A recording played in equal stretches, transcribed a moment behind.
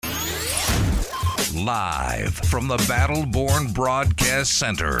Live from the Battleborn Broadcast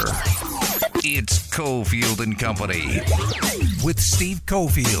Center, it's Cofield and Company with Steve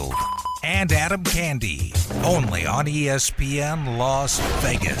Cofield and Adam Candy, only on ESPN Las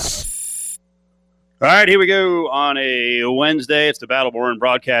Vegas. All right, here we go on a Wednesday. It's the Battleborn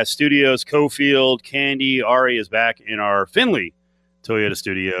Broadcast Studios. Cofield, Candy, Ari is back in our Findlay Toyota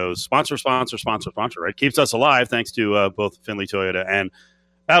Studios. Sponsor, right? Keeps us alive thanks to both Findlay Toyota and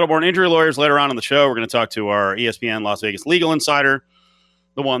Battleborn Injury Lawyers. Later on in the show, we're going to talk to our ESPN Las Vegas legal insider,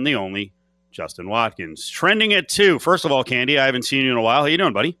 the one, the only, Justin Watkins. Trending at 2. First of all, Candy, I haven't seen you in a while. How you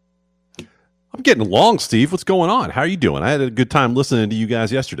doing, buddy? I'm getting along, Steve. What's going on? How are you doing? I had a good time listening to you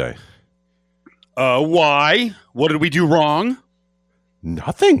guys yesterday. Why? What did we do wrong?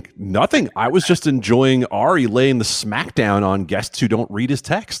 Nothing. I was just enjoying Ari laying the smackdown on guests who don't read his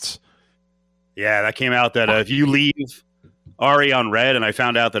texts. Yeah, that came out that if you leave Ari on red, and I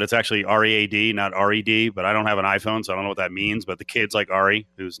found out that it's actually READ, not RED, but I don't have an iPhone, so I don't know what that means. But the kids like Ari,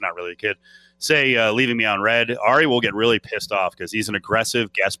 who's not really a kid, say leaving me on red, Ari will get really pissed off because he's an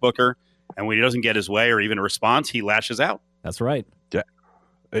aggressive guest booker, and when he doesn't get his way or even a response, he lashes out. That's right.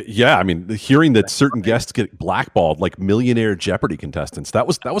 Yeah, I mean, hearing that certain guests get blackballed like Millionaire Jeopardy contestants, that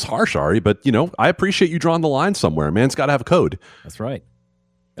was harsh, Ari, but, you know, I appreciate you drawing the line somewhere. A man's got to have a code. That's right.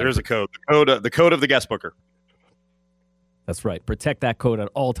 There is a code. The code of the guest booker. That's right. Protect that code at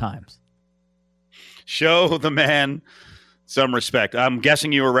all times. Show the man some respect. I'm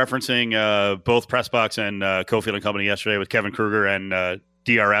guessing you were referencing both Pressbox and Cofield and Company yesterday with Kevin Kruger and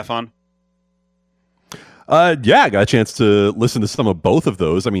DRF on. Yeah, I got a chance to listen to some of both of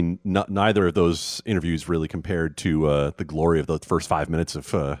those. I mean, neither of those interviews really compared to the glory of the first 5 minutes of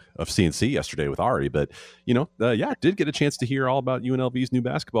CNC yesterday with Ari. But, you know, yeah, did get a chance to hear all about UNLV's new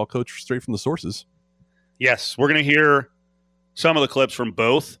basketball coach straight from the sources. Yes, we're going to hear some of the clips from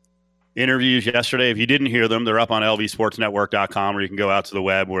both interviews yesterday. If you didn't hear them, they're up on lvsportsnetwork.com, or you can go out to the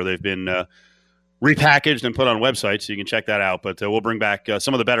web where they've been repackaged and put on websites, so you can check that out. But we'll bring back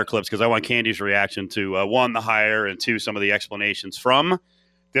some of the better clips because I want Candy's reaction to, 1, the hire, and 2, some of the explanations from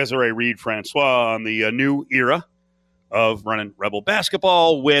Desiree Reed-Francois on the new era of running Rebel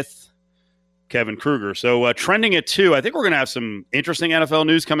basketball with Kevin Kruger. So trending at 2, I think we're going to have some interesting NFL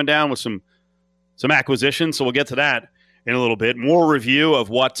news coming down with some acquisitions, so we'll get to that in a little bit. More review of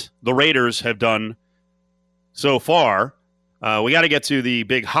what the Raiders have done so far. We got to get to the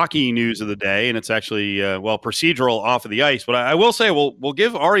big hockey news of the day, and it's actually, procedural off of the ice. But I will say we'll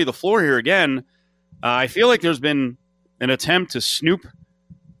give Ari the floor here again. I feel like there's been an attempt to snoop,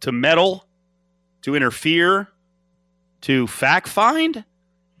 to meddle, to interfere, to fact-find.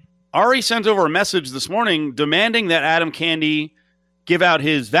 Ari sent over a message this morning demanding that Adam Candy give out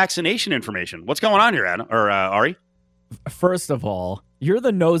his vaccination information. What's going on here, Ari? First of all, you're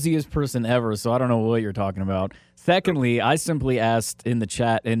the nosiest person ever, so I don't know what you're talking about. Secondly, I simply asked in the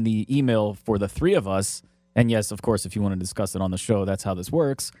chat, in the email for the 3 of us, and yes, of course, if you want to discuss it on the show, that's how this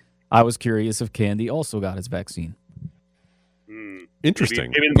works. I was curious if Candy also got his vaccine.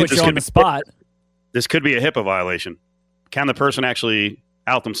 Interesting. Maybe Put you on the spot. This could be a HIPAA violation. Can the person actually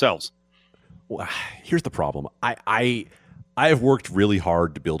out themselves? Well, here's the problem. I have worked really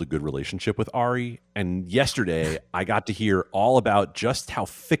hard to build a good relationship with Ari, and yesterday I got to hear all about just how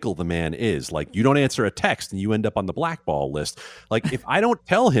fickle the man is. Like, you don't answer a text and you end up on the blackball list. Like, if I don't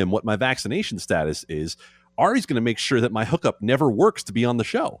tell him what my vaccination status is, Ari's going to make sure that my hookup never works to be on the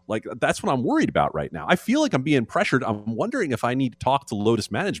show. Like, that's what I'm worried about right now. I feel like I'm being pressured. I'm wondering if I need to talk to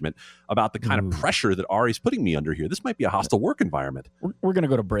Lotus management about the kind of pressure that Ari's putting me under here. This might be a hostile work environment. We're going to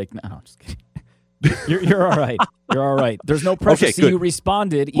go to break now. No, I'm just kidding. You're all right. You're all right. There's no pressure. Okay, so you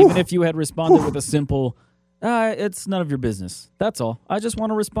responded, even if you had responded with a simple, it's none of your business. That's all. I just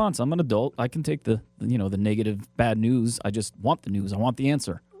want a response. I'm an adult. I can take the negative, bad news. I just want the news. I want the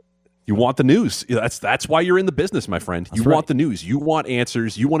answer. You want the news. That's why you're in the business, my friend. You want the news. You want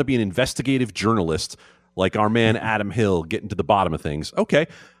answers. You want to be an investigative journalist like our man Adam Hill, getting to the bottom of things. Okay.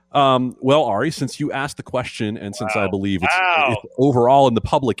 Well, Ari, since you asked the question, and since I believe it's overall in the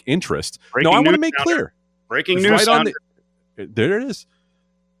public interest, I want to make clear. Breaking news. There it is.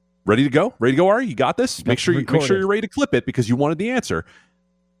 Ready to go? Ready to go, Ari? You got this? Make sure you're ready to clip it because you wanted the answer.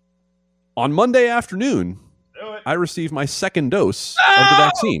 On Monday afternoon, I received my second dose of the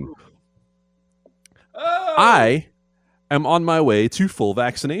vaccine. I am on my way to full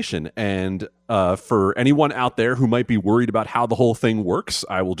vaccination. And for anyone out there who might be worried about how the whole thing works,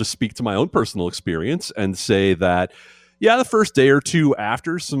 I will just speak to my own personal experience and say that, yeah, the first day or two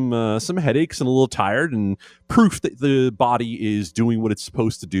after, some headaches and a little tired, and proof that the body is doing what it's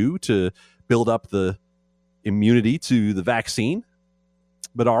supposed to do to build up the immunity to the vaccine.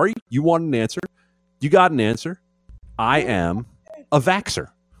 But Ari, you want an answer. You got an answer. I am a vaxxer.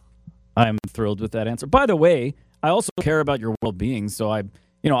 I'm thrilled with that answer. By the way, I also care about your well-being, so I'm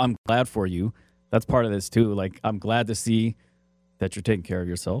glad for you. That's part of this too. Like, I'm glad to see that you're taking care of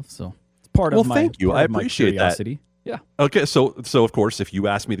yourself. So it's part of my thank you. I appreciate curiosity. that. Yeah. Okay, so of course, if you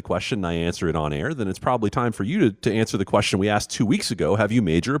ask me the question and I answer it on air, then it's probably time for you to answer the question we asked 2 weeks ago. Have you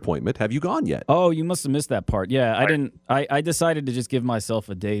made your appointment? Have you gone yet? Oh, you must have missed that part. Yeah, I didn't. I decided to just give myself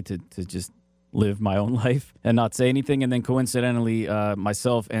a day to just live my own life and not say anything. And then coincidentally,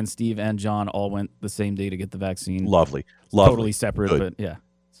 myself and Steve and John all went the same day to get the vaccine. Lovely. Totally separate, Good. but yeah.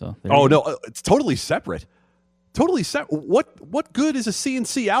 So. No, it's totally separate. Totally separate. What good is a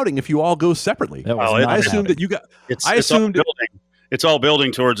CNC outing if you all go separately? I assumed that you got. It's all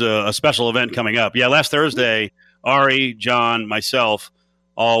building towards a special event coming up. Yeah, last Thursday, Ari, John, myself,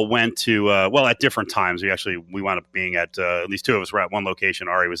 all went to at different times. We wound up being at least two of us were at one location.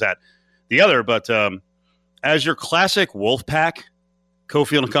 Ari was at the other. But as your classic wolf pack,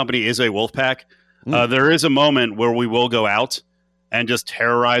 Cofield and Company is a wolf pack. There is a moment where we will go out and just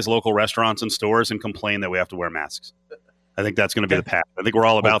terrorize local restaurants and stores and complain that we have to wear masks. I think that's going to be the path. I think we're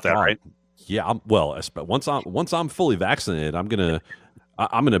all about that, right? Yeah. Once I'm fully vaccinated, I'm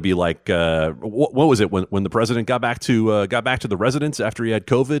gonna be like, what was it when the president got back to the residence after he had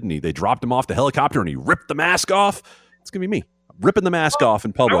COVID and they dropped him off the helicopter and he ripped the mask off? It's gonna be me ripping the mask off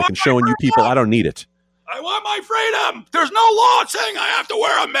in public and showing you people I don't need it. I want my freedom. There's no law saying I have to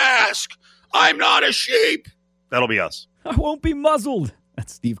wear a mask. I'm not a sheep. That'll be us. I won't be muzzled.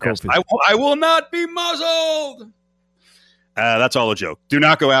 That's Steve Cofield. I will not be muzzled. That's all a joke. Do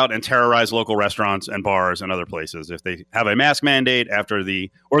not go out and terrorize local restaurants and bars and other places. If they have a mask mandate or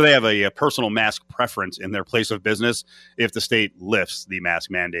they have a personal mask preference in their place of business, if the state lifts the mask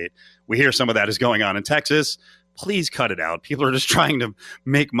mandate. We hear some of that is going on in Texas. Please cut it out. People are just trying to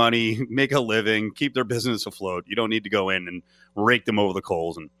make money, make a living, keep their business afloat. You don't need to go in and rake them over the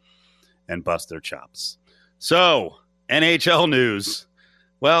coals and bust their chops. So, NHL news.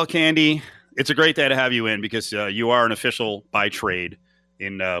 Well, Candy, it's a great day to have you in because you are an official by trade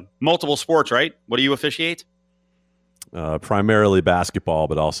in multiple sports, right? What do you officiate? Primarily basketball,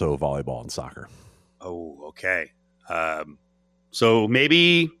 but also volleyball and soccer. Oh, okay. So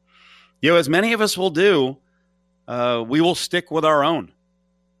maybe, as many of us will do, we will stick with our own.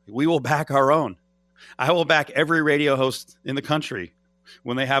 We will back our own. I will back every radio host in the country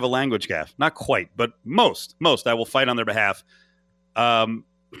when they have a language gaffe. Not quite, but most I will fight on their behalf. I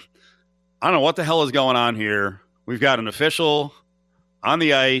don't know what the hell is going on here. We've got an official on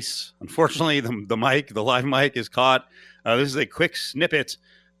the ice. Unfortunately, the live mic is caught. This is a quick snippet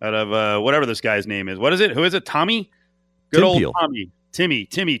out of whatever this guy's name is. What is it? Who is it? Tommy? Good old Peel. Tommy.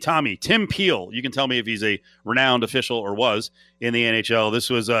 Tim Peel. You can tell me if he's a renowned official or was in the NHL. This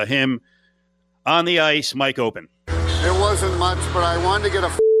was him on the ice, mic open. It wasn't much, but I wanted to get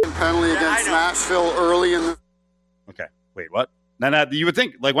a penalty against Nashville early in the... Okay, wait, what? Now, you would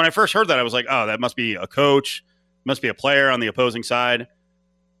think, like, when I first heard that, I was like, oh, that must be a coach, must be a player on the opposing side.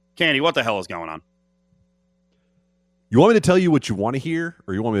 Candy, what the hell is going on? You want me to tell you what you want to hear,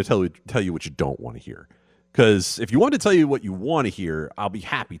 or you want me to tell you what you don't want to hear? Because if you want to tell you what you want to hear, I'll be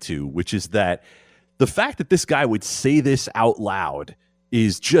happy to, which is that the fact that this guy would say this out loud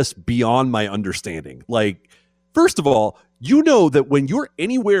is just beyond my understanding. Like, first of all, you know that when you're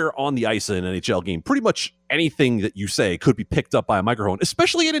anywhere on the ice in an NHL game, pretty much anything that you say could be picked up by a microphone,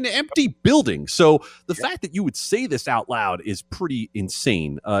 especially in an empty building. So the fact that you would say this out loud is pretty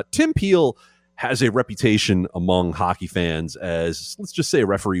insane. Tim Peel has a reputation among hockey fans as, let's just say, a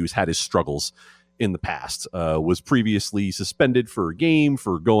referee who's had his struggles in the past. Was previously suspended for a game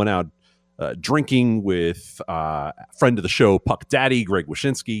for going out drinking with friend of the show, Puck Daddy, Greg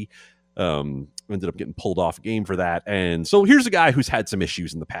Wyshynski. Ended up getting pulled off a game for that. And so here's a guy who's had some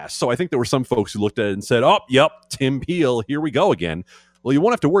issues in the past. So I think there were some folks who looked at it and said, oh, yep, Tim Peel, here we go again. Well, you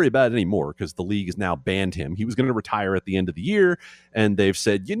won't have to worry about it anymore because the league has now banned him. He was going to retire at the end of the year, and they've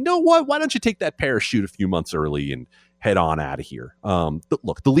said, you know what? Why don't you take that parachute a few months early and head on out of here?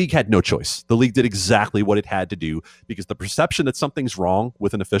 Look, the league had no choice. The league did exactly what it had to do because the perception that something's wrong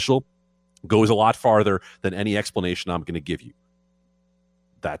with an official goes a lot farther than any explanation I'm going to give you.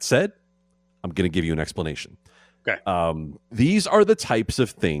 That said, I'm going to give you an explanation. Okay. These are the types of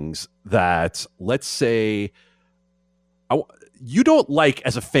things that, let's say, you don't like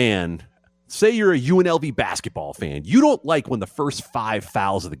as a fan. Say you're a UNLV basketball fan. You don't like when the first 5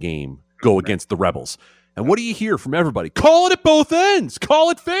 fouls of the game go against the Rebels. And what do you hear from everybody? Call it at both ends.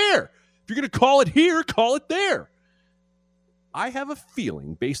 Call it fair. If you're going to call it here, call it there. I have a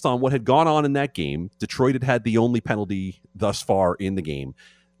feeling, based on what had gone on in that game, Detroit had the only penalty thus far in the game,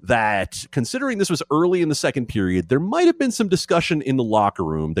 that considering this was early in the second period, there might have been some discussion in the locker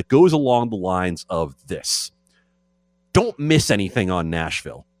room that goes along the lines of this. Don't miss anything on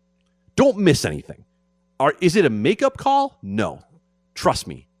Nashville. Don't miss anything. Is it a makeup call? No. Trust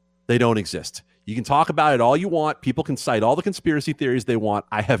me, they don't exist. You can talk about it all you want. People can cite all the conspiracy theories they want.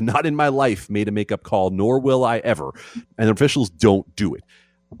 I have not in my life made a makeup call, nor will I ever. And officials don't do it.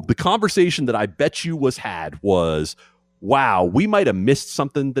 The conversation that I bet you was had was, wow, we might have missed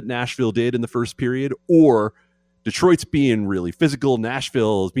something that Nashville did in the first period, or Detroit's being really physical,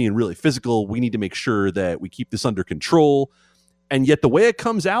 Nashville is being really physical. We need to make sure that we keep this under control. And yet the way it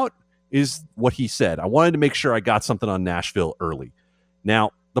comes out is what he said. I wanted to make sure I got something on Nashville early.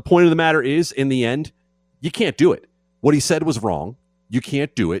 Now, the point of the matter is, in the end, you can't do it. What he said was wrong. You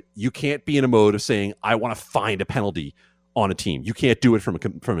can't do it. You can't be in a mode of saying, I want to find a penalty on a team. You can't do it from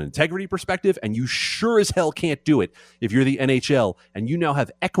an integrity perspective, and you sure as hell can't do it if you're the NHL and you now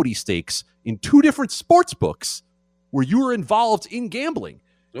have equity stakes in two different sports books where you are involved in gambling.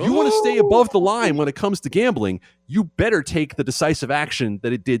 You want to stay above the line when it comes to gambling, you better take the decisive action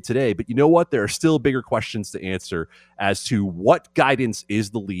that it did today. But you know what? There are still bigger questions to answer as to what guidance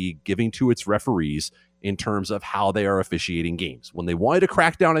is the league giving to its referees in terms of how they are officiating games. When they wanted to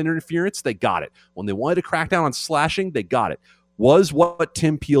crack down on interference, they got it. When they wanted to crack down on slashing, they got it. Was what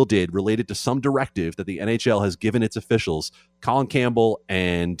Tim Peel did related to some directive that the NHL has given its officials? Colin Campbell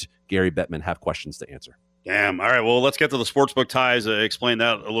and Gary Bettman have questions to answer. Damn. All right. Well, let's get to the sportsbook ties. Explain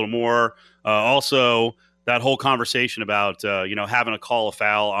that a little more. Also, that whole conversation about having to call a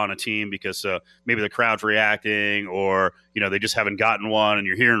foul on a team because maybe the crowd's reacting, or they just haven't gotten one, and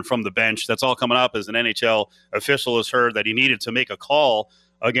you're hearing from the bench. That's all coming up as an NHL official has heard that he needed to make a call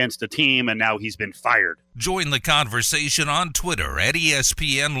against a team, and now he's been fired. Join the conversation on Twitter at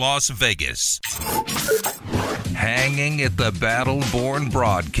ESPN Las Vegas. Hanging at the Battle-Born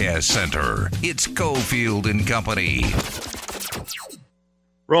Broadcast Center, it's Cofield and Company.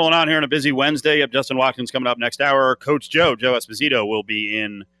 Rolling on here on a busy Wednesday. You have Justin Watkins coming up next hour. Coach Joe Esposito, will be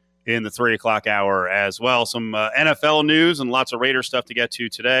in the 3 o'clock hour as well. Some NFL news and lots of Raider stuff to get to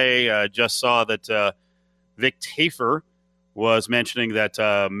today. Just saw that Vic Tafur was mentioning that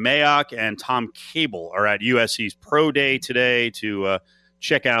Mayock and Tom Cable are at USC's Pro Day today to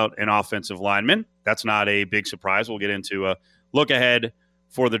check out an offensive lineman. That's not a big surprise. We'll get into a look ahead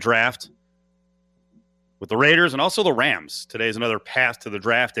for the draft with the Raiders and also the Rams. Today is another path to the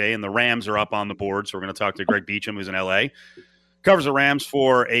draft day, and the Rams are up on the board. So we're going to talk to Greg Beecham, who's in L.A., covers the Rams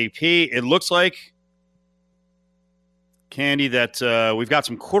for AP. It looks like, Candy, that we've got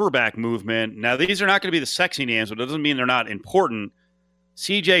some quarterback movement. Now, these are not going to be the sexy names, but it doesn't mean they're not important.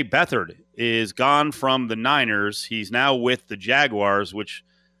 C.J. Beathard is gone from the Niners. He's now with the Jaguars, which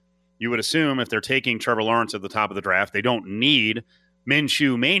you would assume if they're taking Trevor Lawrence at the top of the draft, they don't need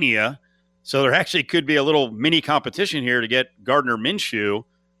Minshew mania. So there actually could be a little mini competition here to get Gardner Minshew.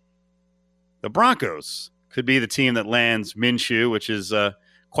 The Broncos could be the team that lands Minshew, which is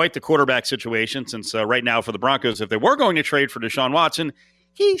quite the quarterback situation, since right now for the Broncos, if they were going to trade for Deshaun Watson,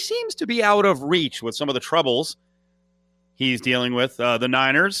 he seems to be out of reach with some of the troubles he's dealing with. The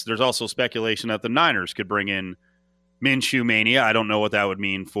Niners, there's also speculation that the Niners could bring in Minshew mania. I don't know what that would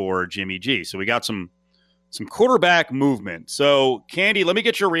mean for Jimmy G. So we got some quarterback movement. So, Candy, let me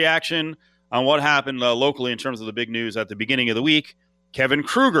get your reaction on what happened locally in terms of the big news at the beginning of the week. Kevin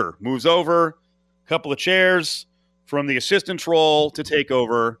Kruger moves over a couple of chairs from the assistant role to take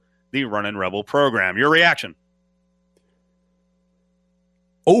over the Runnin' Rebel program. Your reaction?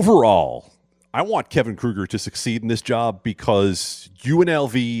 Overall, I want Kevin Kruger to succeed in this job because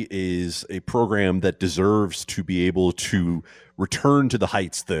UNLV is a program that deserves to be able to return to the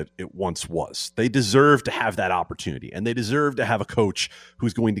heights that it once was. They deserve to have that opportunity, and they deserve to have a coach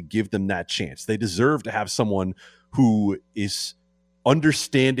who's going to give them that chance. They deserve to have someone who is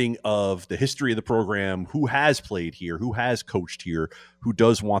understanding of the history of the program, who has played here, who has coached here, who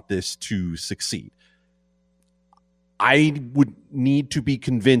does want this to succeed. I would need to be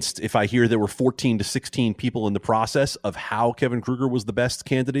convinced if I hear there were 14 to 16 people in the process of how Kevin Kruger was the best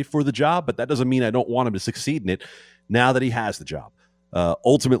candidate for the job, but that doesn't mean I don't want him to succeed in it now that he has the job.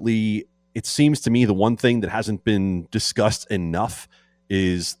 Ultimately, it seems to me the one thing that hasn't been discussed enough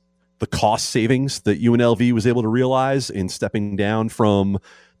is the cost savings that UNLV was able to realize in stepping down from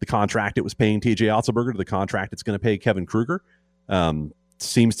the contract it was paying TJ Otzelberger to the contract it's going to pay Kevin Kruger.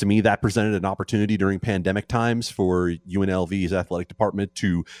 Seems to me that presented an opportunity during pandemic times for UNLV's athletic department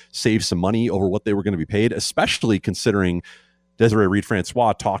to save some money over what they were going to be paid, especially considering Desiree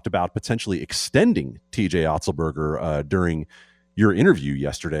Reed-Francois talked about potentially extending TJ Otzelberger during your interview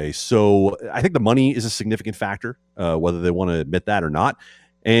yesterday. So I think the money is a significant factor, whether they want to admit that or not.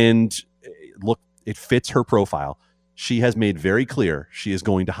 And look, it fits her profile. She has made very clear she is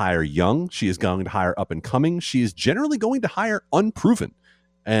going to hire young. She is going to hire up and coming. She is generally going to hire unproven.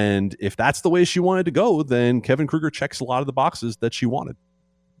 And if that's the way she wanted to go, then Kevin Kruger checks a lot of the boxes that she wanted.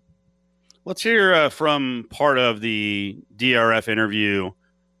 Let's hear from part of the DRF interview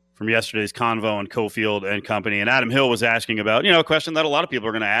from yesterday's Convo and Cofield and company. And Adam Hill was asking about, a question that a lot of people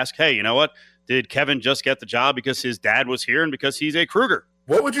are going to ask. Hey, you know what? Did Kevin just get the job because his dad was here and because he's a Kruger?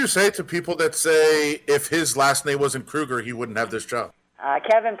 What would you say to people that say if his last name wasn't Kruger, he wouldn't have this job?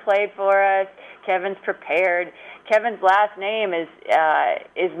 Kevin played for us. Kevin's prepared. Kevin's last name is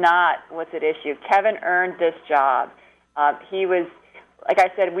not what's at issue. Kevin earned this job. He was, like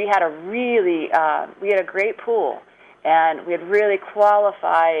I said, we had a great pool, and we had really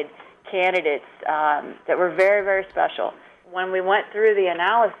qualified candidates that were very, very special. When we went through the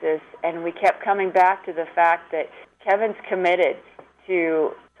analysis, and we kept coming back to the fact that Kevin's committed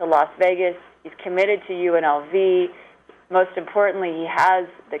to Las Vegas, he's committed to UNLV. Most importantly, he has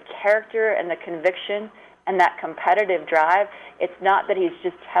the character and the conviction and that competitive drive. It's not that he's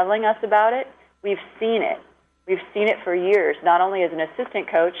just telling us about it. We've seen it. We've seen it for years, not only as an assistant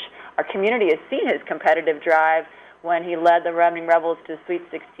coach. Our community has seen his competitive drive when he led the Running Rebels to Sweet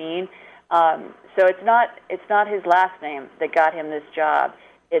 16. So it's not his last name that got him this job.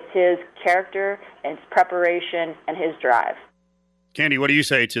 It's his character and his preparation and his drive. Candy, what do you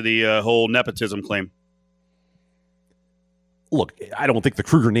say to the whole nepotism claim? Look, I don't think the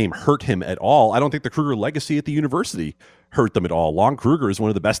Kruger name hurt him at all. I don't think the Kruger legacy at the university hurt them at all. Lon Kruger is one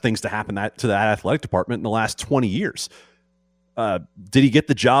of the best things to happen to that athletic department in the last 20 years. Did he get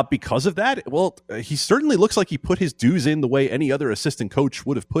the job because of that? Well, he certainly looks like he put his dues in the way any other assistant coach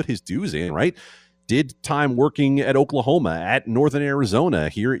would have put his dues in, right? Did time working at Oklahoma, at Northern Arizona,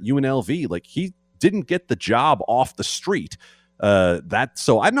 here at UNLV. Like, he didn't get the job off the street.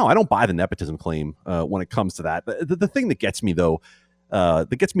 So I don't buy the nepotism claim when it comes to that. The thing that gets me, though,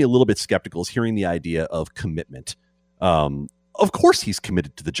 that gets me a little bit skeptical is hearing the idea of commitment. Of course he's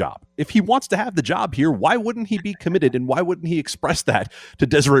committed to the job. If he wants to have the job here, why wouldn't he be committed, and why wouldn't he express that to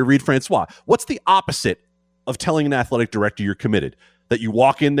Desiree Reed-Francois? What's the opposite of telling an athletic director you're committed? That you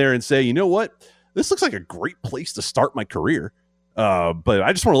walk in there and say, you know what? This looks like a great place to start my career. But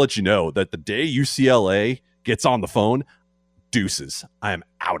I just want to let you know that the day UCLA gets on the phone, deuces, I am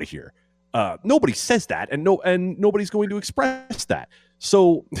out of here. Nobody says that, and nobody's going to express that.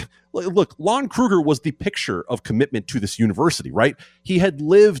 So, look, Lon Kruger was the picture of commitment to this university, right? He had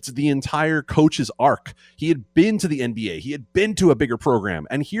lived the entire coach's arc. He had been to the NBA. He had been to a bigger program.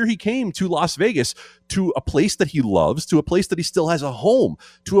 And here he came to Las Vegas, to a place that he loves, to a place that he still has a home,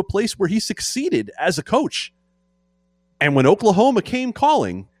 to a place where he succeeded as a coach. And when Oklahoma came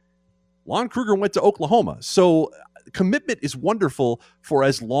calling, Lon Kruger went to Oklahoma. So commitment is wonderful for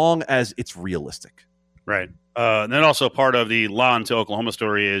as long as it's realistic. Right. And then also part of the Lon to Oklahoma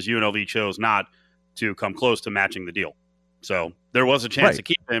story is UNLV chose not to come close to matching the deal. So there was a chance to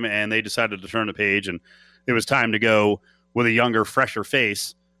keep him, and they decided to turn the page, and it was time to go with a younger, fresher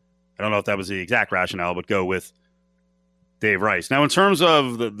face. I don't know if that was the exact rationale, but go with Dave Rice. Now, in terms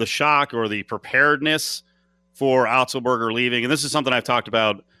of the shock or the preparedness for Otzelberger leaving, and this is something I've talked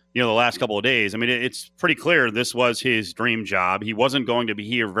about the last couple of days. I mean, it's pretty clear this was his dream job. He wasn't going to be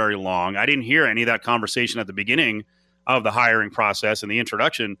here very long. I didn't hear any of that conversation at the beginning of the hiring process and the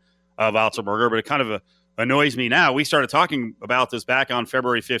introduction of Otzelberger, but it kind of annoys me now. We started talking about this back on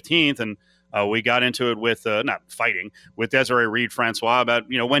February 15th, and we got into it with, not fighting, with Desiree Reed-Francois about,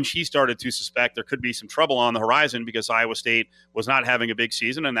 when she started to suspect there could be some trouble on the horizon because Iowa State was not having a big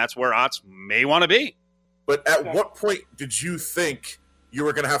season, and that's where Otz may want to be. But at what point did you think you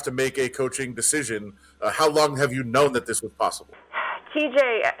were going to have to make a coaching decision? How long have you known that this was possible?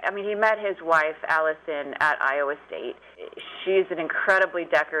 TJ, he met his wife, Allison, at Iowa State. She's an incredibly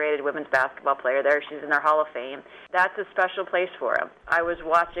decorated women's basketball player there. She's in their Hall of Fame. That's a special place for him. I was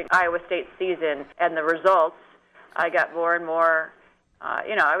watching Iowa State's season and the results. I got more and more,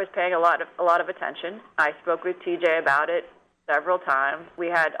 I was paying a lot of attention. I spoke with TJ about it several times. We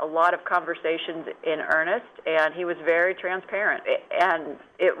had a lot of conversations in earnest, and he was very transparent. And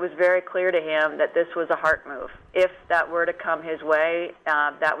it was very clear to him that this was a heart move. If that were to come his way,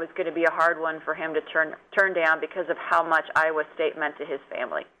 that was going to be a hard one for him to turn down because of how much Iowa State meant to his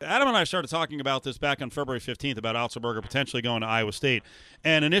family. Adam and I started talking about this back on February 15th about Otzelberger potentially going to Iowa State.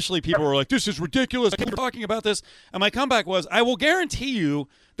 And initially people were like, this is ridiculous. I keep talking about this. And my comeback was, I will guarantee you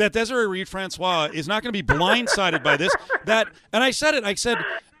that Desiree Reed-Francois is not going to be blindsided by this. And I said,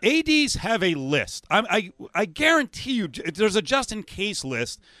 ADs have a list. I guarantee you there's a just-in-case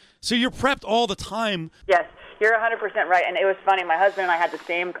list. So you're prepped all the time. Yes. You're 100% right. And it was funny. My husband and I had the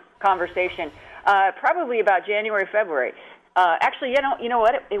same conversation probably about January, February. Actually, you know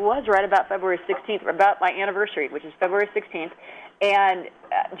what? It was right about February 16th, about my anniversary, which is February 16th. And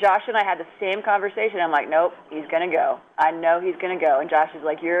Josh and I had the same conversation. I'm like, nope, he's going to go. I know he's going to go. And Josh is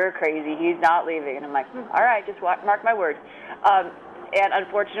like, you're crazy. He's not leaving. And I'm like, all right, just mark my words. And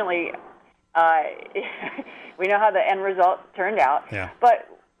unfortunately, we know how the end result turned out. Yeah. But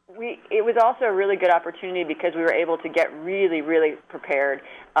it was also a really good opportunity because we were able to get really, really prepared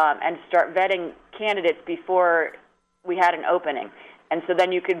and start vetting candidates before we had an opening. And so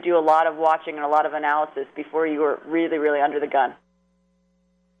then you could do a lot of watching and a lot of analysis before you were really, really under the gun.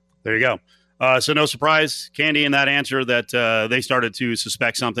 There you go. So no surprise, Candy, in that answer that they started to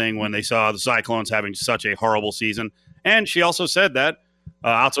suspect something when they saw the Cyclones having such a horrible season. And she also said that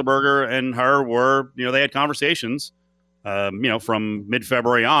Otzelberger and her were, they had conversations, from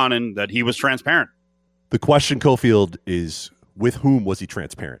mid-February on, and that he was transparent. The question, Cofield, is with whom was he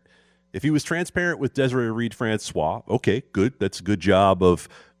transparent? If he was transparent with Desiree Reed-Francois, okay, good. That's a good job of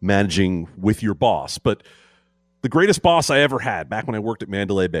managing with your boss. But the greatest boss I ever had back when I worked at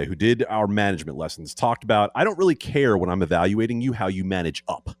Mandalay Bay, who did our management lessons, talked about, I don't really care when I'm evaluating you how you manage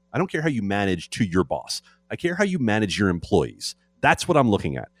up. I don't care how you manage to your boss. I care how you manage your employees. That's what I'm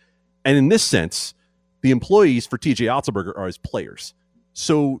looking at. And in this sense, the employees for TJ Otzelberger are his players.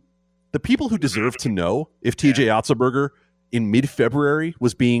 So the people who deserve to know if TJ Otzelberger in mid-February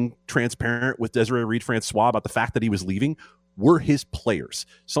was being transparent with Desiree Reed-Francois about the fact that he was leaving were his players.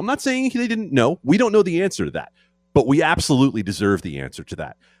 So I'm not saying they didn't know. We don't know the answer to that. But we absolutely deserve the answer to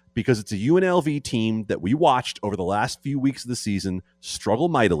that because it's a UNLV team that we watched over the last few weeks of the season struggle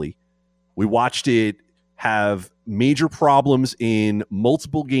mightily. We watched it have major problems in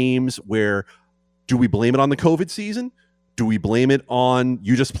multiple games where do we blame it on the COVID season? Do we blame it on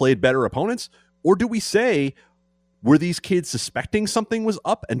you just played better opponents? Or do we say, were these kids suspecting something was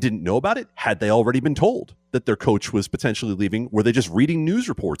up and didn't know about it? Had they already been told that their coach was potentially leaving? Were they just reading news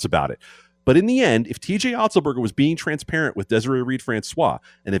reports about it? But in the end, if TJ Otzelberger was being transparent with Desiree Reed-Francois,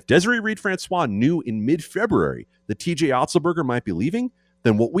 and if Desiree Reed-Francois knew in mid-February that TJ Otzelberger might be leaving,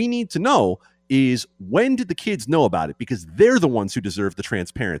 then what we need to know is when did the kids know about it? Because they're the ones who deserve the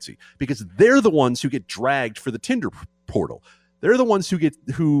transparency. Because they're the ones who get dragged for the Tinder portal. They're the ones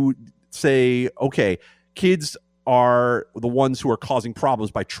who say, okay, kids are the ones who are causing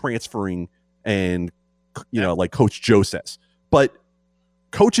problems by transferring and, like Coach Joe says. But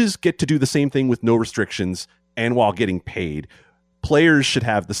coaches get to do the same thing with no restrictions and while getting paid. Players should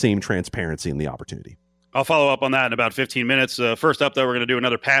have the same transparency and the opportunity. I'll follow up on that in about 15 minutes. First up, though, we're going to do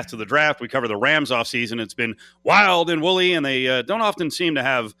another path to the draft. We cover the Rams offseason. It's been wild and woolly, and they don't often seem to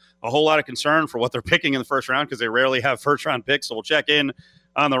have a whole lot of concern for what they're picking in the first round because they rarely have first-round picks. So we'll check in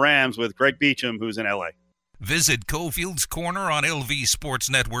on the Rams with Greg Beacham, who's in L.A. Visit Cofield's Corner on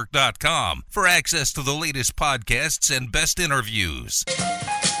LVSportsNetwork.com for access to the latest podcasts and best interviews.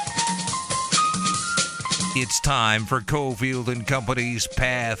 It's time for Cofield and Company's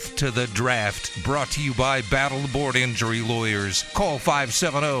Path to the Draft, brought to you by Battle Board Injury Lawyers. Call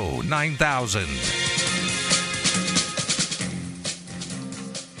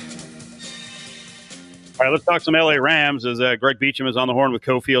 570-9000. All right, let's talk some LA Rams as Greg Beacham is on the horn with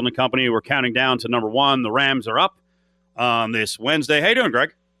Cofield and Company. We're counting down to number one. The Rams are up on this Wednesday. How you doing,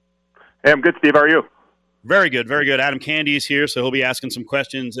 Greg? Hey, I'm good, Steve. How are you? Very good, very good. Adam Candy is here, so he'll be asking some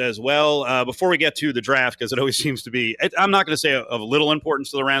questions as well. Before we get to the draft, because it always seems to be, I'm not going to say of little importance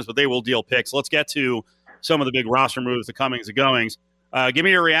to the Rams, but they will deal picks. Let's get to some of the big roster moves, the comings and goings. Give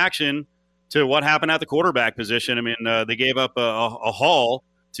me your reaction to what happened at the quarterback position. I mean, they gave up a haul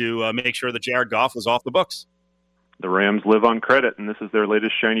to make sure that Jared Goff was off the books. The Rams live on credit, and this is their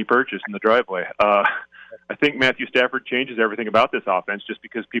latest shiny purchase in the driveway. I think Matthew Stafford changes everything about this offense just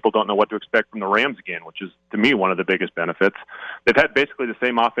because people don't know what to expect from the Rams again, which is, to me, one of the biggest benefits. They've had basically the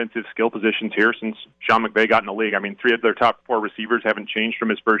same offensive skill positions here since Sean McVay got in the league. I mean, 3 of their top 4 receivers haven't changed from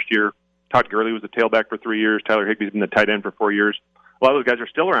his first year. Todd Gurley was the tailback for 3 years. Tyler Higbee's been the tight end for 4 years. A lot of those guys are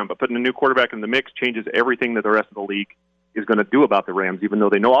still around, but putting a new quarterback in the mix changes everything that the rest of the league is going to do about the Rams, even though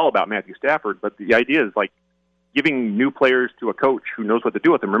they know all about Matthew Stafford. But the idea is, like, giving new players to a coach who knows what to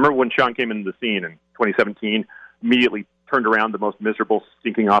do with them. Remember when Sean came into the scene in 2017, immediately turned around the most miserable,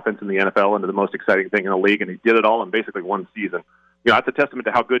 stinking offense in the NFL into the most exciting thing in the league, and he did it all in basically one season. That's a testament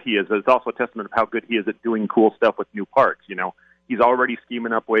to how good he is, but it's also a testament of how good he is at doing cool stuff with new parts. He's already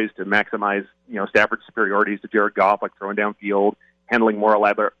scheming up ways to maximize, Stafford's superiorities to Jared Goff, like throwing downfield, handling more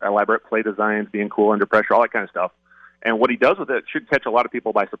elaborate play designs, being cool under pressure, all that kind of stuff. And what he does with it should catch a lot of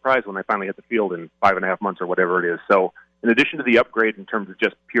people by surprise when they finally hit the field in 5.5 months or whatever it is. So in addition to the upgrade in terms of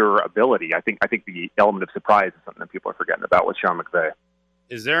just pure ability, I think the element of surprise is something that people are forgetting about with Sean McVay.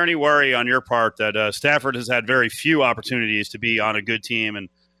 Is there any worry on your part that Stafford has had very few opportunities to be on a good team,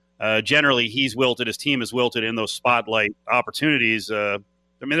 and generally he's wilted, his team has wilted in those spotlight opportunities? I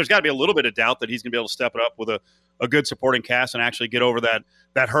mean, there's got to be a little bit of doubt that he's going to be able to step it up with a good supporting cast and actually get over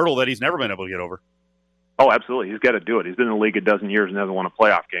that hurdle that he's never been able to get over. Oh, absolutely. He's got to do it. He's been in the league a dozen years and hasn't won a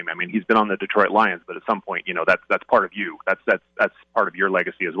playoff game. I mean, he's been on the Detroit Lions, but at some point, that's part of you. That's part of your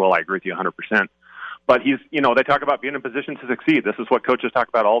legacy as well. I agree with you 100%. But he's, they talk about being in position to succeed. This is what coaches talk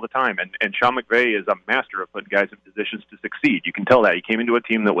about all the time. And Sean McVay is a master of putting guys in positions to succeed. You can tell that. He came into a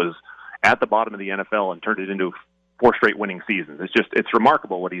team that was at the bottom of the NFL and turned it into 4 straight winning seasons. It's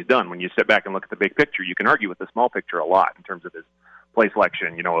remarkable what he's done. When you sit back and look at the big picture, you can argue with the small picture a lot in terms of his play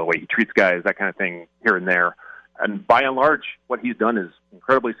selection, the way he treats guys, that kind of thing here and there. And by and large, what he's done is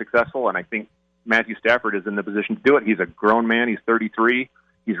incredibly successful, and I think Matthew Stafford is in the position to do it. He's a grown man. He's 33.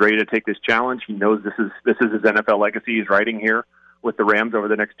 He's ready to take this challenge. He knows this is his NFL legacy he's writing here with the Rams over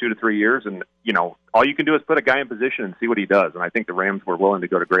the next 2 to 3 years. And, all you can do is put a guy in position and see what he does. And I think the Rams were willing to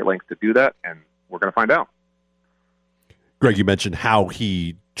go to great lengths to do that, and we're going to find out. Greg, you mentioned how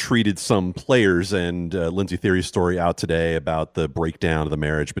he treated some players, and Lindsey Theory's story out today about the breakdown of the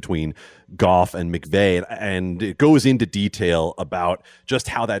marriage between Goff and McVay, and it goes into detail about just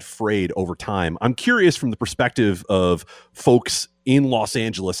how that frayed over time. I'm curious from the perspective of folks in Los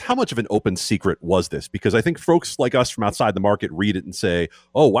Angeles, how much of an open secret was this? Because I think folks like us from outside the market read it and say,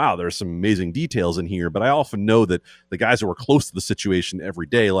 oh, wow, there's some amazing details in here. But I often know that the guys who are close to the situation every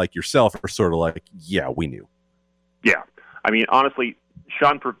day, like yourself, are sort of like, yeah, we knew. Yeah. I mean, honestly,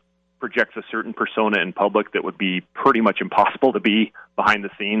 Sean projects a certain persona in public that would be pretty much impossible to be behind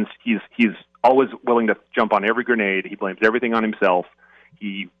the scenes. He's always willing to jump on every grenade. He blames everything on himself.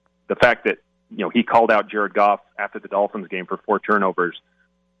 The fact that he called out Jared Goff after the Dolphins game for 4 turnovers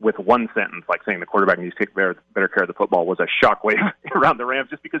with one sentence, like saying the quarterback needs to take better care of the football, was a shockwave around the Rams,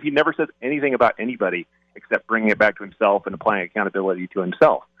 just because he never says anything about anybody except bringing it back to himself and applying accountability to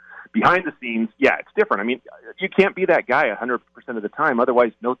himself. Behind the scenes, yeah, it's different. I mean, you can't be that guy 100% of the time.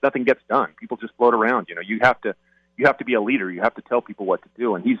 Otherwise, nothing gets done. People just float around. You have to be a leader. You have to tell people what to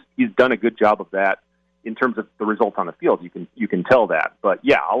do, and he's done a good job of that in terms of the results on the field. You can tell that. But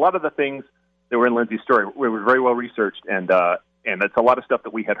yeah, a lot of the things that were in Lindsey's story were very well researched, and it's a lot of stuff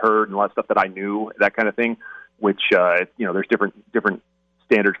that we had heard and a lot of stuff that I knew, that kind of thing. Which there's different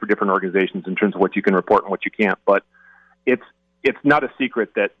standards for different organizations in terms of what you can report and what you can't. But it's not a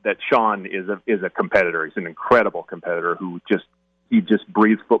secret that Sean is a competitor. He's an incredible competitor who just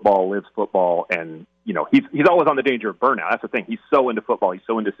breathes football, lives football, and he's always on the danger of burnout. That's the thing. He's so into football. He's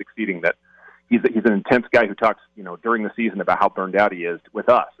so into succeeding that he's an intense guy who talks during the season about how burned out he is with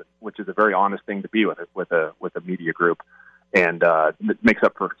us, which is a very honest thing to be with a media group, and it makes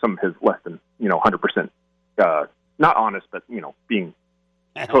up for some of his less than 100% not honest, but being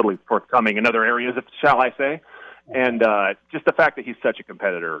totally forthcoming in other areas, shall I say. And just the fact that he's such a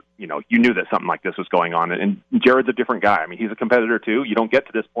competitor, you knew that something like this was going on. And Jared's a different guy. I mean, he's a competitor too. You don't get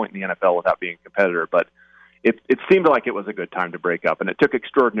to this point in the NFL without being a competitor. But it seemed like it was a good time to break up. And it took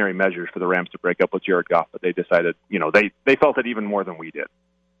extraordinary measures for the Rams to break up with Jared Goff. But they decided, they felt it even more than we did.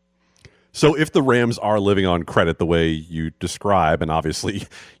 So if the Rams are living on credit the way you describe, and obviously,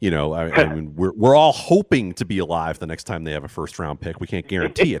 I mean, we're all hoping to be alive the next time they have a first-round pick. We can't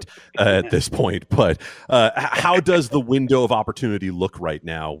guarantee it at this point. But how does the window of opportunity look right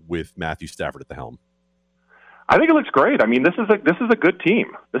now with Matthew Stafford at the helm? I think it looks great. I mean, this is a good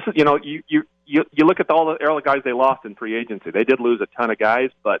team. This is you look at all the early guys they lost in free agency. They did lose a ton of guys,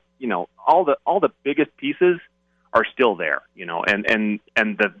 but all the biggest pieces are still there. And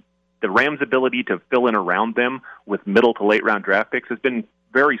the Rams' ability to fill in around them with middle to late round draft picks has been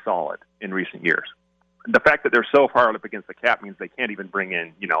very solid in recent years. The fact that they're so far up against the cap means they can't even bring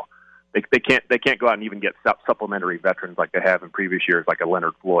in, they can't go out and even get supplementary veterans like they have in previous years, like a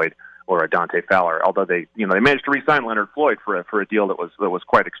Leonard Floyd or a Dante Fowler. Although they managed to re-sign Leonard Floyd for a deal that was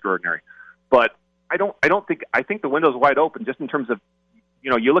quite extraordinary. But I think the window's wide open just in terms of,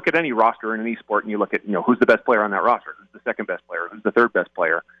 you look at any roster in any sport and you look at, who's the best player on that roster, who's the second best player, who's the third best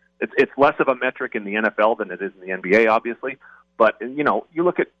player. It's less of a metric in the NFL than it is in the NBA, obviously. But, you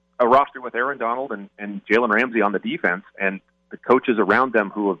look at a roster with Aaron Donald and Jalen Ramsey on the defense and the coaches around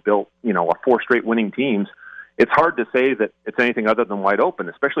them who have built, a 4 straight winning teams, it's hard to say that it's anything other than wide open,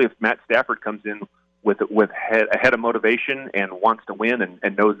 especially if Matt Stafford comes in with a head of motivation and wants to win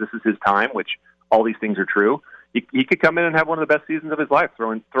and knows this is his time, which all these things are true. He could come in and have one of the best seasons of his life,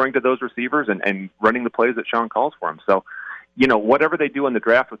 throwing to those receivers and running the plays that Sean calls for him. So, whatever they do in the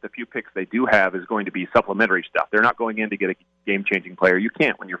draft with the few picks they do have is going to be supplementary stuff. They're not going in to get a game-changing player. You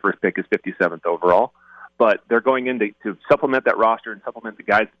can't when your first pick is 57th overall. But they're going in to supplement that roster and supplement the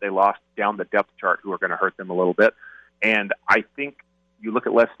guys that they lost down the depth chart who are going to hurt them a little bit. And I think you look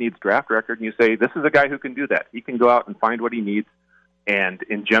at Les Snead's draft record and you say, this is a guy who can do that. He can go out and find what he needs and,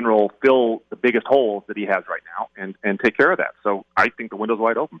 in general, fill the biggest holes that he has right now and take care of that. So I think the window's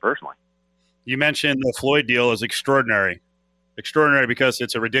wide open, personally. You mentioned the Floyd deal is extraordinary. Extraordinary because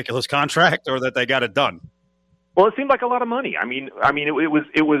it's a ridiculous contract or that they got it done? Well, it seemed like a lot of money.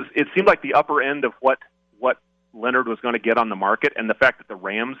 It seemed like the upper end of what Leonard was going to get on the market, and the fact that the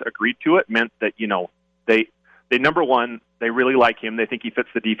Rams agreed to it meant that, they number one, they really like him. They think he fits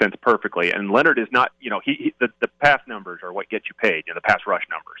the defense perfectly. And Leonard is not, the pass numbers are what get you paid, the pass rush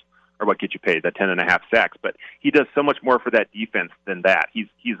numbers are what get you paid, the 10.5 sacks. But he does so much more for that defense than that.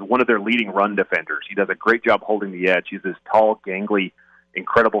 He's one of their leading run defenders. He does a great job holding the edge. He's this tall, gangly,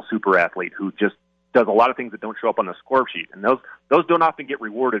 incredible super athlete who just does a lot of things that don't show up on the score sheet. And those don't often get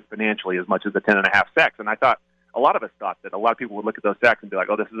rewarded financially as much as the 10.5 sacks. And I thought, a lot of us thought that a lot of people would look at those sacks and be like,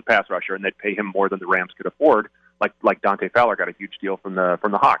 oh, this is a pass rusher, and they'd pay him more than the Rams could afford. Like Dante Fowler got a huge deal from the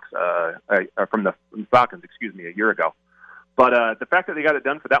Hawks, from the Falcons, a year ago. But the fact that they got it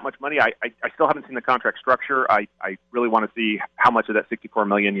done for that much money, I still haven't seen the contract structure. I really want to see how much of that $64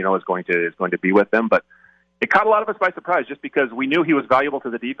 million, is going to be with them. But it caught a lot of us by surprise, just because we knew he was valuable to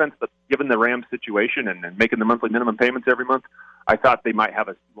the defense. But given the Rams situation and making the monthly minimum payments every month, I thought they might have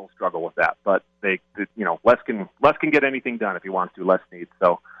a little struggle with that. But Les can get anything done if he wants to. Les Snead.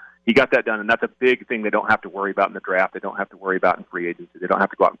 So he got that done, and that's a big thing they don't have to worry about in the draft. They don't have to worry about in free agency. They don't have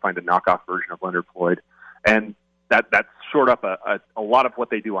to go out and find a knockoff version of Leonard Floyd. And that's shored up a lot of what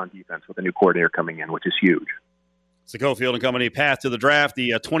they do on defense with a new coordinator coming in, which is huge. It's the Cofield and Company path to the draft.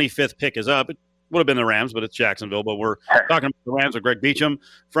 The 25th pick is up. It would have been the Rams, but it's Jacksonville. But we're talking about the Rams with Greg Beacham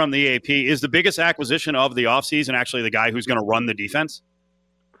from the AP. Is the biggest acquisition of the offseason actually the guy who's going to run the defense?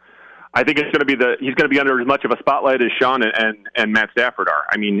 I think it's going to be he's going to be under as much of a spotlight as Sean and Matt Stafford are.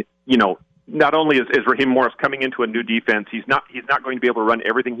 Not only is Raheem Morris coming into a new defense, he's not going to be able to run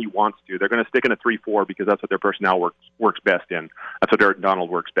everything he wants to. They're going to stick in a 3-4 because that's what their personnel works best in. That's what Aaron Donald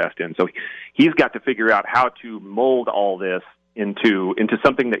works best in. So he's got to figure out how to mold all this into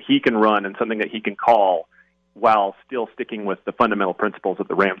something that he can run and something that he can call while still sticking with the fundamental principles that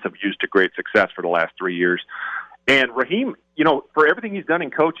the Rams have used to great success for the last 3 years. And Raheem, for everything he's done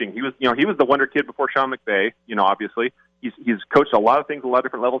in coaching, he was the wonder kid before Sean McVay. Obviously he's coached a lot of things at a lot of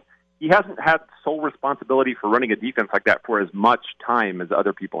different levels. He hasn't had sole responsibility for running a defense like that for as much time as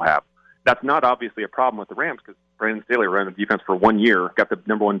other people have. That's not obviously a problem with the Rams because Brandon Staley ran the defense for 1 year, got the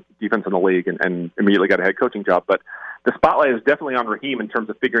number one defense in the league, and immediately got a head coaching job. But the spotlight is definitely on Raheem in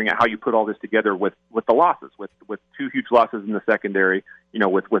terms of figuring out how you put all this together with the losses, with two huge losses in the secondary,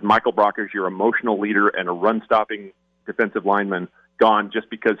 with Michael Brockers, your emotional leader and a run-stopping defensive lineman, gone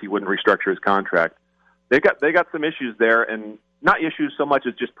just because he wouldn't restructure his contract. They got some issues there, and not issues so much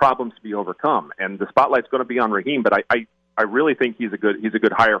as just problems to be overcome. And the spotlight's going to be on Raheem, but I really think he's a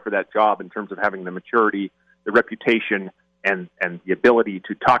good hire for that job in terms of having the maturity, the reputation, and the ability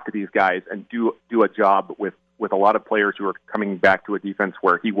to talk to these guys and do a job with a lot of players who are coming back to a defense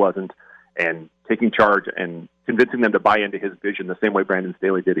where he wasn't, and taking charge and convincing them to buy into his vision the same way Brandon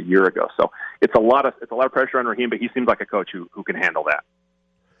Staley did a year ago. So it's a lot of pressure on Raheem, but he seems like a coach who can handle that.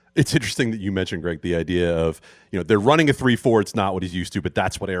 It's interesting that you mentioned, Greg, the idea of, they're running a 3-4. It's not what he's used to, but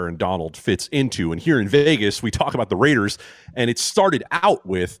that's what Aaron Donald fits into. And here in Vegas, we talk about the Raiders, and it started out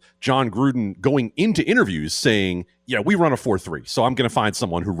with John Gruden going into interviews saying, we run a 4-3, so I'm going to find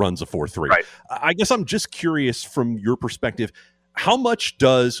someone who runs a 4-3. Right. I guess I'm just curious from your perspective, how much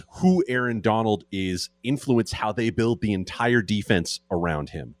does who Aaron Donald is influence how they build the entire defense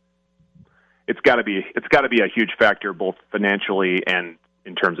around him? It's got to be a huge factor, both financially and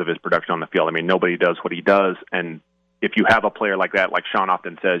in terms of his production on the field. Nobody does what he does, and if you have a player like that, like Sean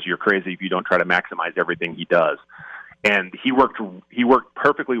often says, you're crazy if you don't try to maximize everything he does. And he worked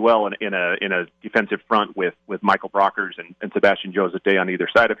perfectly well in a defensive front with Michael Brockers and Sebastian Joseph-Day on either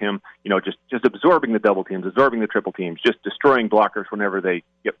side of him. Just absorbing the double teams, absorbing the triple teams, just destroying blockers whenever they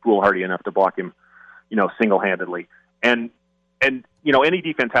get foolhardy enough to block him, single-handedly. And any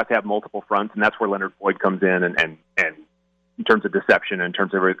defense has to have multiple fronts, and that's where Leonard Floyd comes in and in terms of deception, in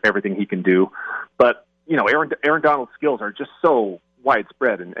terms of everything he can do. But, Aaron Donald's skills are just so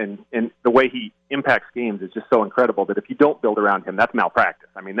widespread, and the way he impacts games is just so incredible that if you don't build around him, that's malpractice.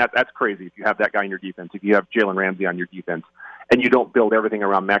 That's crazy if you have that guy in your defense, if you have Jalen Ramsey on your defense, and you don't build everything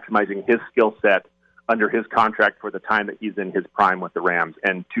around maximizing his skill set under his contract for the time that he's in his prime with the Rams.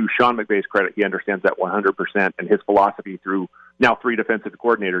 And to Sean McVay's credit, he understands that 100%. And his philosophy through now 3 defensive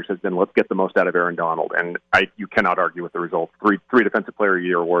coordinators has been, let's get the most out of Aaron Donald. And you cannot argue with the results. Three Defensive Player of the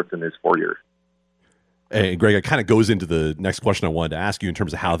Year awards in his 4 years. And Greg, it kind of goes into the next question I wanted to ask you in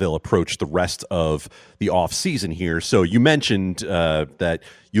terms of how they'll approach the rest of the offseason here. So you mentioned that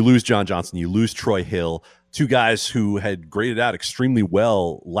you lose John Johnson, you lose Troy Hill, 2 guys who had graded out extremely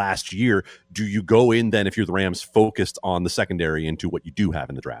well last year. Do you go in then, if you're the Rams, focused on the secondary into what you do have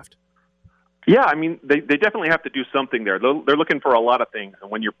in the draft? Yeah, I mean, they definitely have to do something there. They're looking for a lot of things.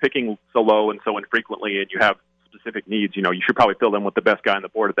 And when you're picking so low and so infrequently and you have specific needs, you should probably fill them with the best guy on the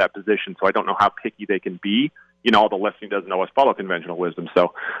board at that position. So I don't know how picky they can be. All the listening doesn't always follow conventional wisdom.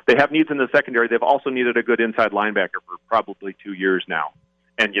 So they have needs in the secondary. They've also needed a good inside linebacker for probably 2 years now.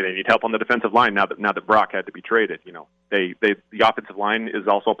 And they need help on the defensive line now that Brock had to be traded. The offensive line is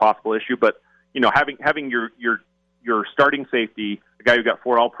also a possible issue. But having your starting safety, a guy who got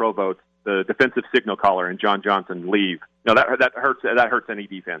 4 All-Pro votes, the defensive signal caller, and John Johnson leave. That hurts any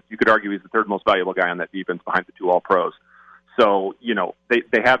defense. You could argue he's the 3rd most valuable guy on that defense behind the 2 All-Pros. So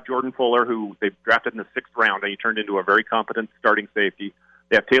they have Jordan Fuller, who they drafted in the 6th round, and he turned into a very competent starting safety.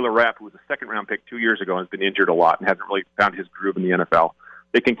 They have Taylor Rapp, who was a 2nd-round pick 2 years ago and has been injured a lot and hasn't really found his groove in the NFL.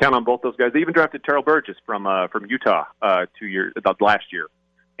 They can count on both those guys. They even drafted Terrell Burgess from Utah last year,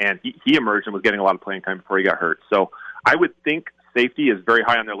 and he emerged and was getting a lot of playing time before he got hurt. So I would think safety is very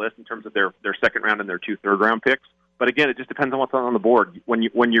high on their list in terms of their 2nd round and their 2 third-round picks. But again, it just depends on what's on the board.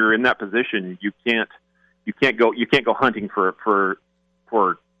 When you're in that position, you can't go hunting for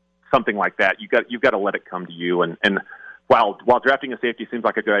something like that. You've got to let it come to you. And while drafting a safety seems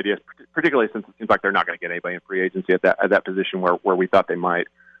like a good idea, particularly since it seems like they're not going to get anybody in free agency at that position where we thought they might,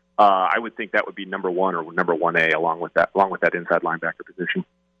 I would think that would be number 1 or number 1A along with that inside linebacker position.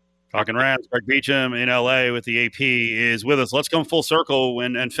 Talking Rams, Greg Beacham in LA with the AP is with us. Let's come full circle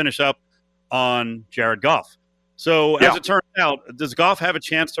and finish up on Jared Goff. So as it turns out, does Goff have a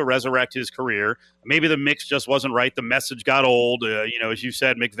chance to resurrect his career? Maybe the mix just wasn't right. The message got old. As you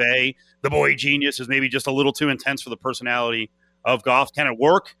said, McVay, the boy genius, is maybe just a little too intense for the personality of Goff. Can it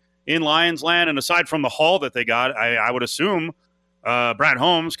work in Lions land? And aside from the haul that they got, I would assume Brad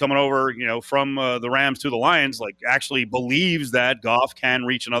Holmes coming over, from the Rams to the Lions, actually believes that Goff can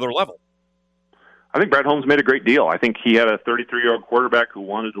reach another level. I think Brad Holmes made a great deal. I think he had a 33-year-old quarterback who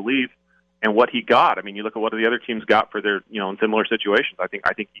wanted to leave. And what he got, I mean, you look at what the other teams got for their, in similar situations. I think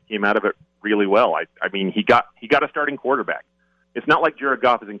he came out of it really well. I mean, he got a starting quarterback. It's not like Jared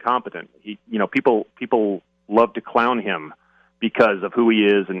Goff is incompetent. People love to clown him because of who he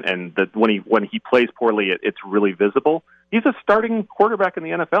is, and that when he plays poorly, it's really visible. He's a starting quarterback in the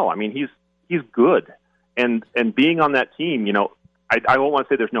NFL. I mean, he's good, and being on that team, I won't want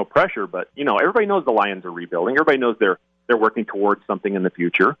to say there's no pressure, but everybody knows the Lions are rebuilding. Everybody knows they're working towards something in the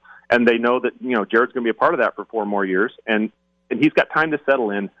future. And they know that, Jared's going to be a part of that for 4 more years. And he's got time to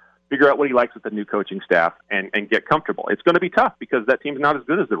settle in, figure out what he likes with the new coaching staff, and get comfortable. It's going to be tough because that team's not as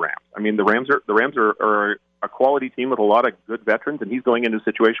good as the Rams. I mean, the Rams are a quality team with a lot of good veterans, and he's going into a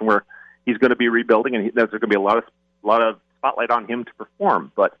situation where he's going to be rebuilding, and there's going to be a lot of spotlight on him to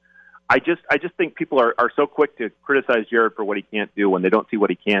perform. But I just think people are so quick to criticize Jared for what he can't do when they don't see what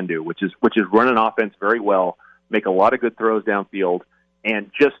he can do, which is run an offense very well, make a lot of good throws downfield, and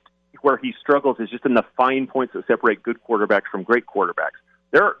just where he struggles is just in the fine points that separate good quarterbacks from great quarterbacks.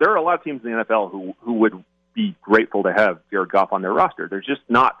 There are a lot of teams in the NFL who would be grateful to have Jared Goff on their roster. There's just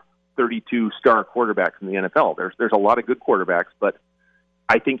not 32 star quarterbacks in the NFL. There's a lot of good quarterbacks, but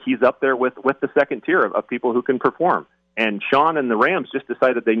I think he's up there with the second tier of people who can perform. And Sean and the Rams just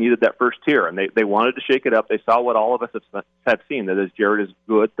decided they needed that first tier, and they wanted to shake it up. They saw what all of us have seen, that is Jared is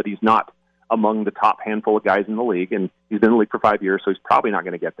good, but he's not among the top handful of guys in the league, and he's been in the league for 5 years, so he's probably not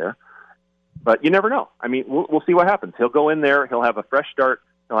going to get there. But you never know. I mean, we'll see what happens. He'll go in there. He'll have a fresh start.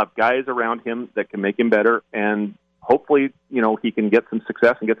 He'll have guys around him that can make him better. And hopefully, he can get some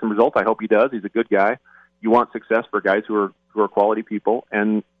success and get some results. I hope he does. He's a good guy. You want success for guys who are quality people.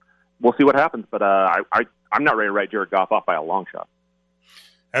 And we'll see what happens. But I'm not ready to write Jared Goff off by a long shot.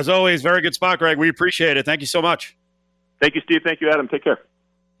 As always, very good spot, Greg. We appreciate it. Thank you so much. Thank you, Steve. Thank you, Adam. Take care.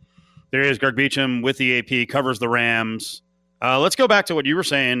 There is Greg Beacham with the AP, covers the Rams. Let's go back to what you were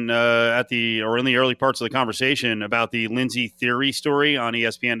saying in the early parts of the conversation about the Lindsey Theory story on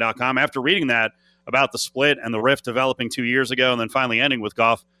ESPN.com. After reading that about the split and the rift developing 2 years ago and then finally ending with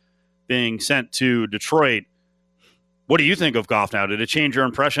Goff being sent to Detroit, what do you think of Goff now? Did it change your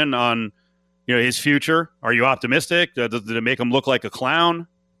impression on his future? Are you optimistic? Did it make him look like a clown?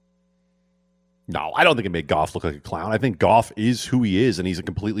 No, I don't think it made Goff look like a clown. I think Goff is who he is, and he's a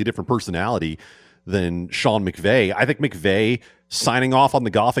completely different personality than Sean McVay. I think McVay signing off on the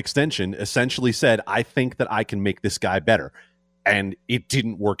Goff extension essentially said, I think that I can make this guy better. And it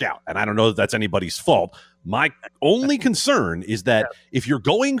didn't work out. And I don't know that that's anybody's fault. My only concern is that if you're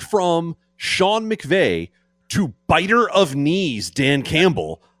going from Sean McVay to biter of knees Dan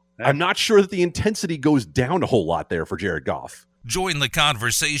Campbell, I'm not sure that the intensity goes down a whole lot there for Jared Goff. Join the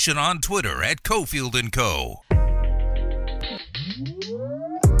conversation on Twitter at Cofield & Co.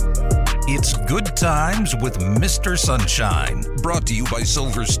 It's Good Times with Mr. Sunshine. Brought to you by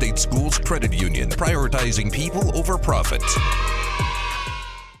Silver State Schools Credit Union, prioritizing people over profit.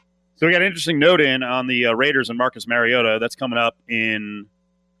 So we got an interesting note in on the Raiders and Marcus Mariota. That's coming up in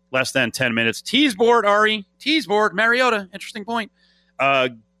less than 10 minutes. Tease board, Ari. Tease board, Mariota. Interesting point.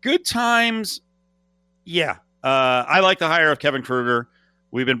 Good Times. Yeah. I like the hire of Kevin Kruger.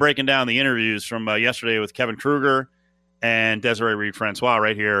 We've been breaking down the interviews from yesterday with Kevin Kruger and Desiree Reed-Francois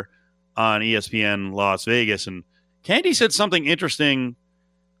right here on ESPN Las Vegas. And Candy said something interesting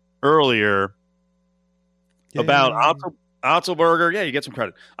earlier about Otzelberger. Yeah, you get some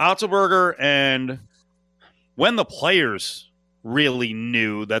credit. Otzelberger, and when the players really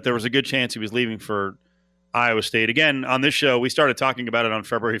knew that there was a good chance he was leaving for Iowa State. Again, on this show, we started talking about it on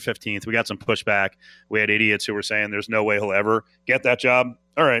February 15th. We got some pushback. We had idiots who were saying there's no way he'll ever get that job.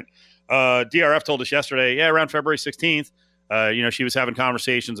 All right. DRF told us yesterday, around February 16th, she was having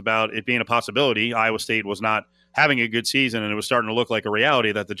conversations about it being a possibility. Iowa State was not having a good season, and it was starting to look like a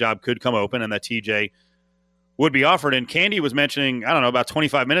reality that the job could come open and that TJ would be offered. And Candy was mentioning, I don't know, about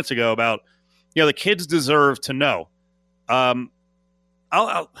 25 minutes ago about, the kids deserve to know. I'll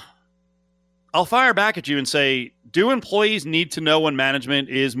fire back at you and say, do employees need to know when management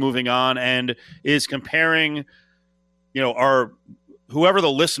is moving on and is comparing, whoever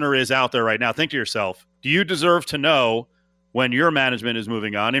the listener is out there right now? Think to yourself, do you deserve to know when your management is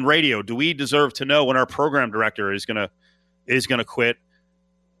moving on? In radio, do we deserve to know when our program director is gonna quit?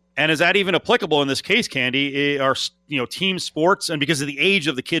 And is that even applicable in this case, Candy? Are team sports, and because of the age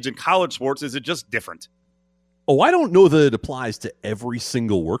of the kids in college sports, is it just different? Oh, I don't know that it applies to every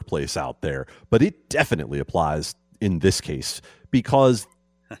single workplace out there, but it definitely applies in this case, because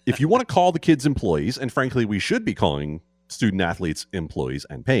if you want to call the kids employees, and frankly, we should be calling student athletes employees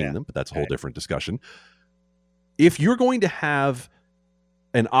and paying them, but that's a whole different discussion. If you're going to have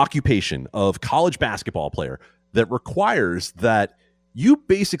an occupation of college basketball player that requires that you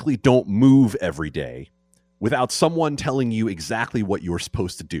basically don't move every day without someone telling you exactly what you're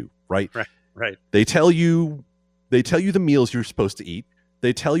supposed to do, right? Right. They tell you the meals you're supposed to eat.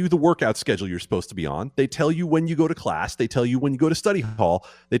 They tell you the workout schedule you're supposed to be on. They tell you when you go to class. They tell you when you go to study hall.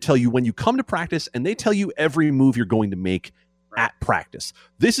 They tell you when you come to practice, and they tell you every move you're going to make at practice.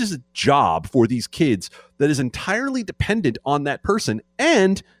 This is a job for these kids that is entirely dependent on that person,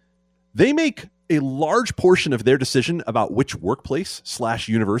 and they make a large portion of their decision about which workplace /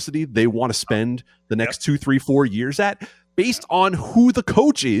 university they want to spend the next 2, 3, 4 years at based on who the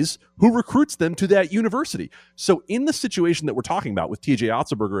coach is who recruits them to that university. So in the situation that we're talking about with TJ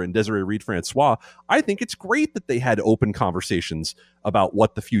Otzelberger and Desiree Reed-Francois, I think it's great that they had open conversations about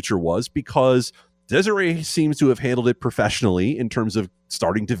what the future was, because Desiree seems to have handled it professionally in terms of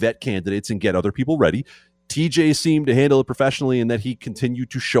starting to vet candidates and get other people ready. TJ seemed to handle it professionally in that he continued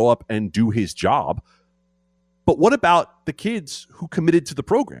to show up and do his job. But what about the kids who committed to the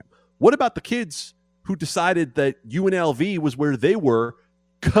program? What about the kids who decided that UNLV was where they were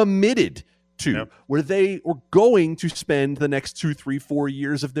committed to, where they were going to spend the next 2, 3, 4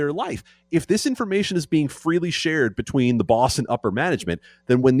 years of their life? If this information is being freely shared between the boss and upper management,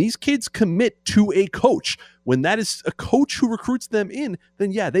 then when these kids commit to a coach, when that is a coach who recruits them in,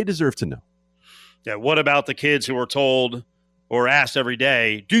 then yeah, they deserve to know. Yeah, what about the kids who are told or asked every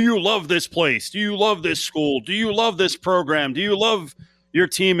day, do you love this place? Do you love this school? Do you love this program? Do you love your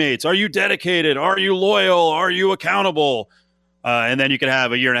teammates? Are you dedicated? Are you loyal? Are you accountable? And then you could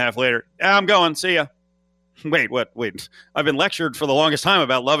have a year and a half later, I'm going, see ya. Wait, what? Wait, I've been lectured for the longest time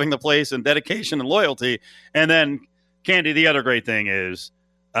about loving the place and dedication and loyalty. And then, Candy, the other great thing is,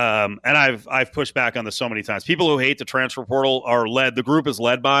 and I've pushed back on this so many times, people who hate the transfer portal the group is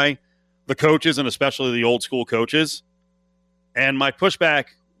led by the coaches, and especially the old school coaches. And my pushback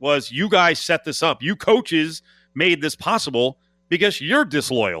was, you guys set this up. You coaches made this possible because you're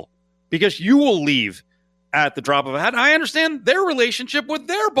disloyal, because you will leave at the drop of a hat. I understand their relationship with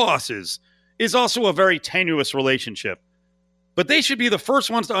their bosses is also a very tenuous relationship, but they should be the first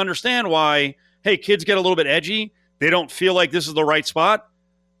ones to understand why, hey, kids get a little bit edgy. They don't feel like this is the right spot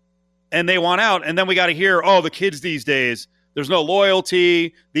and they want out. And then we got to hear, the kids these days, there's no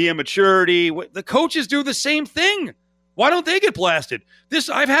loyalty, the immaturity. The coaches do the same thing. Why don't they get blasted?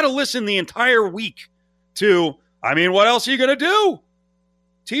 I've had to listen the entire week to, what else are you going to do?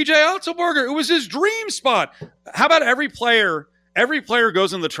 TJ Otzelberger, it was his dream spot. How about every player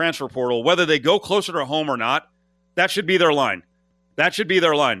goes in the transfer portal, whether they go closer to home or not? That should be their line. They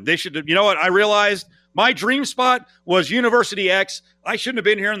should, you know what? I realized my dream spot was University X. I shouldn't have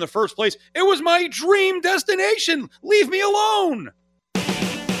been here in the first place. It was my dream destination. Leave me alone.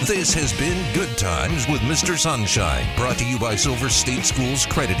 This has been Good Times with Mr. Sunshine, brought to you by Silver State Schools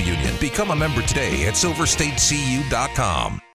Credit Union. Become a member today at silverstatecu.com.